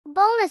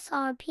Bonus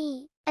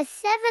RP, a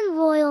 7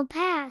 royal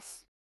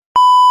pass.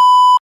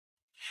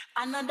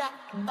 Another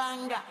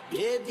banger.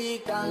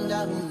 Baby, calm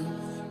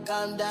down,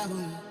 calm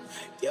down.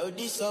 Yo,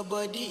 this your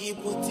body,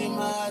 it put in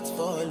my heart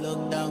for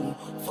lockdown,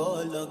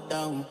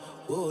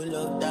 oh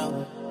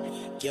lockdown.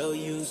 Yo,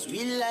 you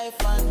sweet life,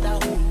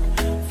 phantom,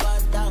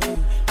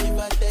 phantom. If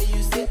I tell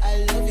you, say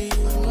I love you,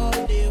 no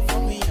day for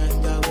me,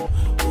 yanga,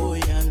 oh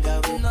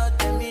yanga. No,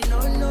 tell me, no,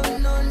 no,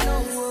 no,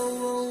 no,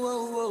 oh,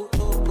 oh, oh,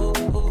 oh, oh,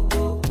 oh, oh,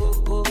 oh,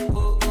 oh,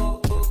 oh,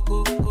 oh,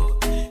 oh, oh.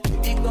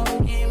 Baby,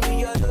 come give me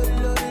your lo,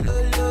 lo, lo,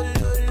 lo,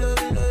 lo, lo,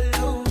 lo,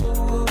 lo, oh,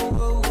 oh,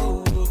 oh,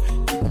 oh.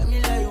 You got me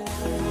like, oh,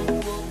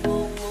 oh,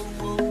 oh,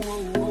 oh, oh,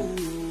 oh, oh.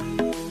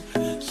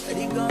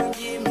 Shawty, come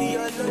give me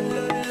your lo,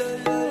 lo, lo,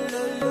 lo,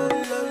 lo, lo,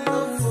 lo, lo,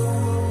 oh, oh,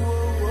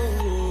 oh,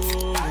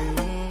 oh.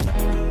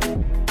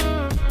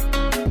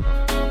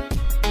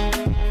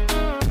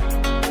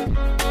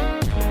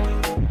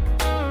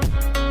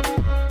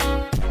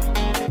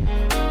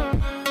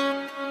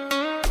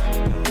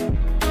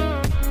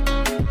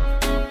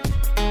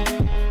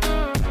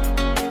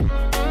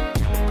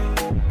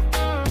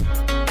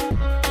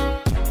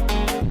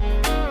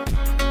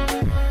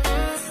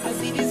 I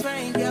see this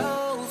fine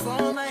girl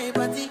for my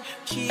party,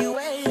 she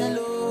wear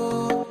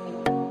yellow.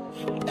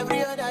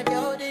 Every other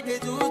girl they do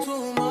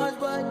too much,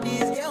 but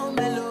this girl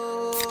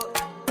mellow.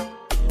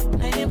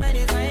 Now in my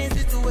fine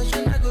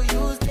situation, I go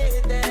use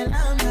it, then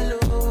I'm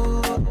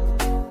mellow.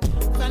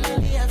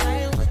 Finally I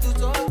find what to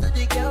talk to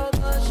the girl,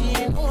 but she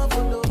ain't no one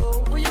follow.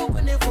 When you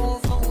gonna phone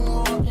for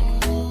one?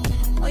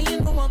 Oh, you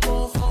know I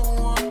go for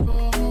one.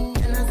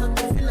 And I start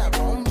to feel like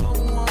bum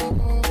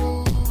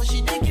bum. But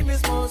she did give me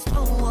small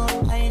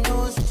one. I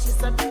know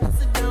she's a bit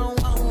sit down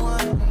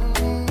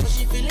one. But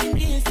she feeling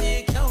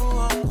insecure.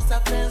 Cause her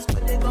friends,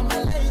 but they got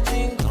my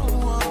lighting go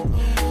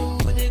on.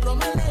 But they got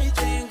my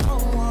lighting go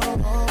on.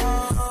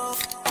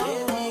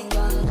 Baby,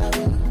 calm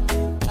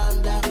down, calm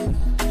down.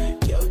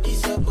 Yo,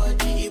 this your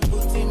body, it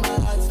puts in my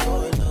heart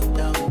for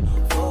lockdown,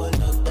 oh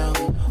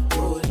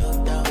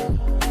lockdown.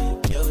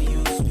 Yo,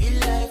 you sweet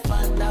life,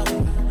 phantom,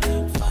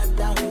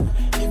 phantom.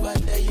 If I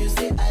tell you,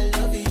 say I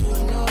love you,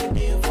 no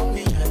day for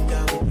me,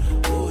 yanga,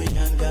 oh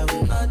yanga.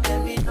 No, tell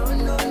me, no,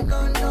 no, no,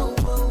 no,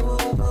 oh,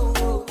 oh, oh,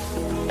 oh,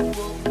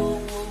 oh, oh,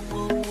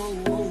 oh,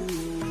 oh, oh.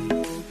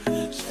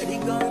 Shawty,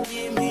 gon'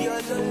 give me your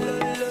lo, lo,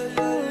 lo,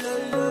 lo, lo,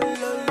 lo,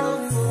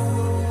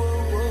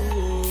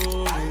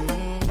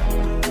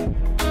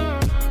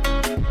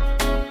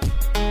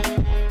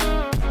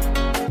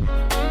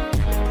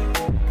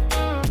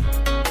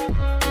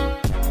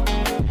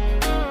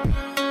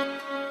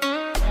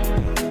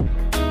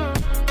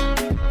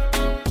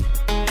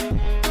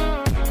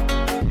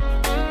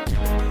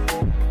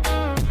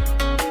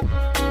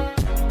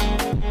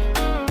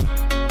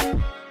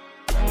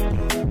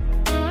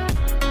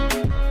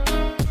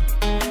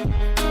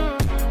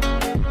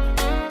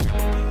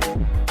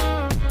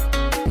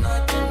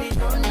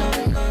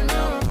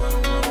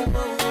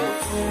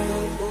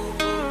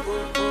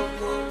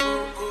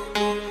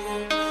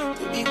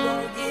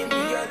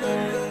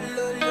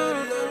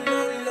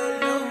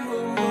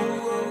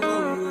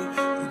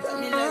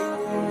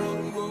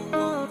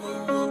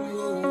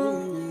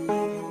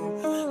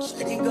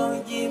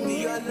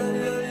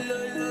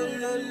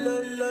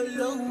 lo,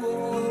 lo, oh,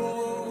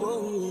 oh, oh,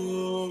 oh.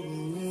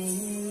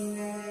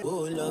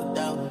 Oh,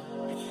 lockdown.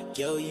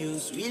 Girl, you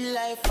sweet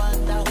life,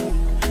 phantom,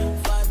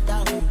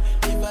 phantom.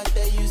 If I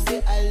tell you,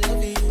 say I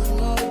love you,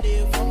 no day